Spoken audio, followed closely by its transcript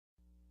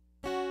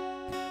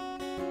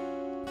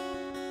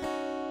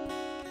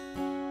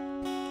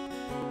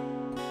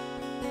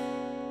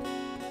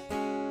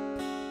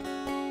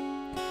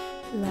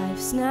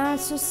Life's not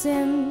so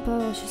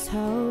simple, she's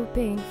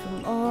hoping for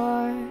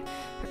more.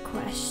 Her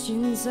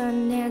questions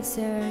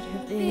unanswered,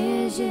 her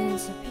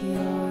visions are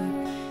pure.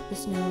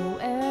 There's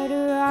nowhere to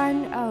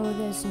run, oh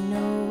there's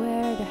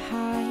nowhere to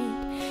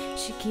hide.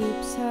 She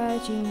keeps her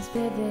dreams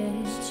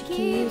vivid, she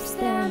keeps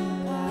them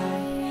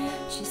alive.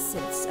 She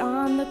sits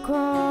on the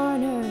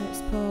corner,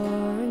 it's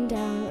pouring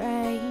down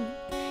rain.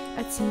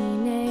 A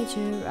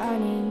teenager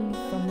running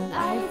from a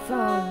life full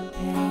of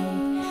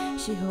pain.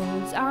 She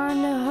holds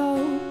on to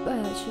hope,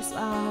 but she's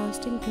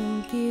lost and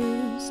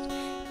confused,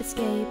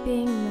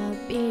 escaping the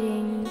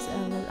beatings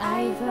of a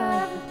life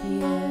of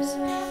abuse.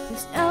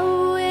 There's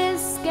no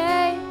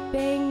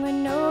escaping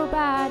when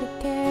nobody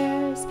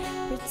cares.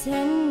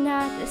 Pretend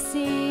not to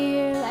see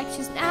her like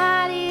she's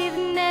not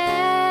even there,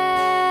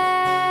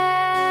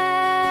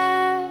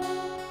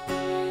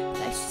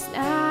 like she's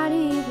not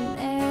even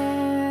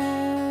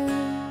there.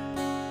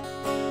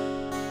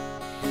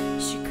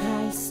 She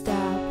cries,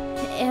 stop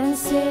and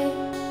sit.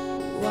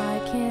 Why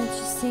can't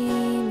you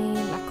see me?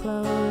 My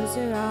clothes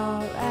are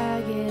all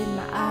ragged,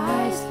 my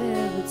eyes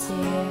filled with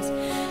tears.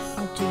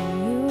 I'll do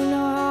you no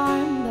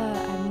harm, but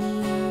I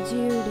need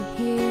you to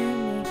hear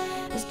me.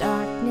 As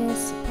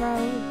darkness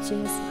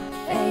approaches, my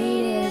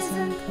fate is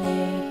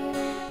unclear.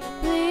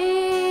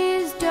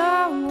 Please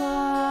don't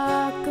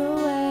walk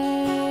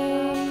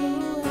away.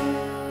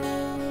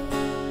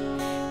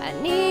 I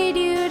need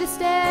you to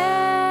stay.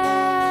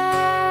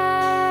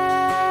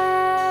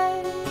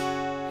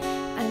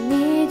 I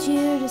need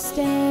you to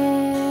stay.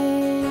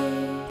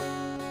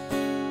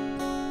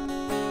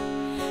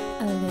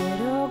 A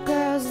little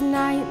girl's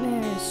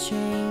nightmares,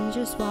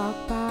 strangers walk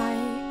by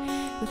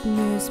with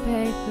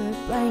newspaper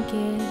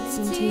blankets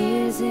and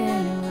tears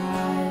in her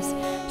eyes.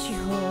 She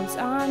holds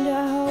on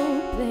to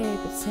hope, they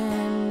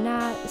pretend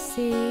not to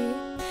see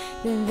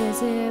the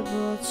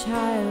invisible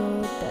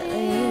child that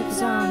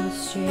lives on the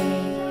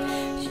street.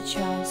 She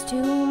tries to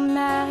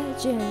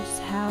imagine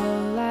just how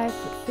life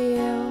would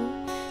feel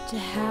to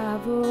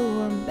have a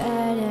warm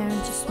bed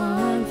and just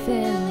one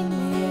filling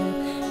meal.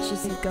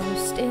 She's a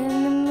ghost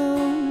in the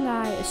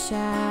moonlight, a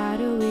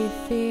shadowy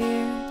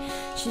fear.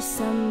 She's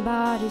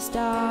somebody's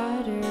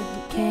daughter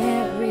who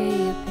can't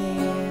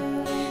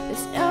reappear.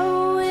 There's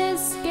no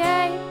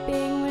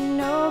escaping when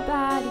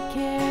nobody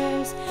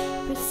cares.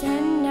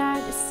 Pretend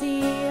not to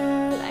see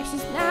her like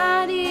she's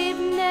not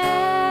even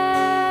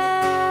there,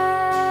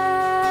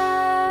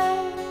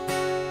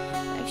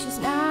 like she's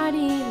not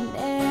even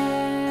there.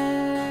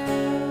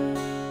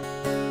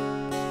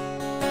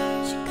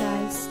 She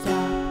cries,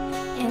 stop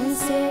and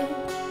sit.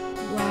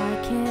 Why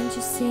can't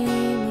you see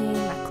me?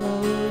 My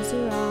clothes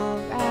are all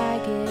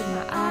ragged,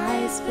 my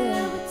eyes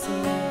filled with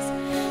tears.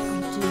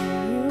 I'll do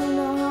you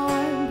no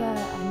harm, but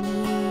I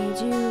need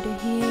you to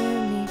hear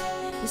me.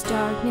 As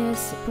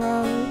darkness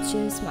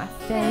approaches, my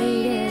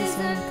fate is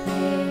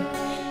unclear.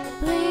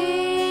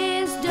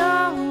 Please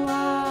don't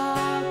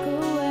walk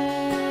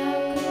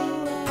away.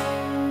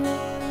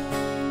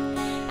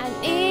 I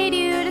need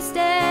you to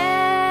stay.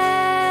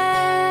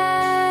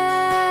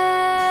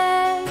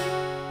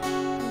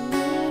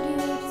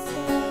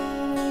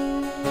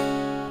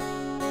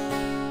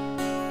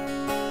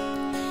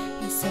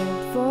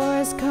 For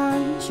his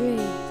country,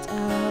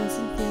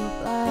 doesn't feel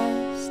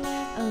blessed.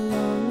 A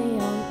lonely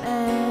old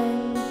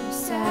man,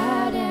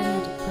 sad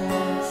and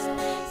depressed.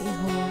 He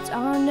holds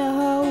on to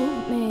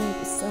hope,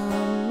 maybe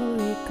some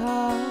will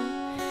recall.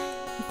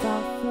 He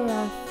fought for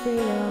our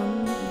freedom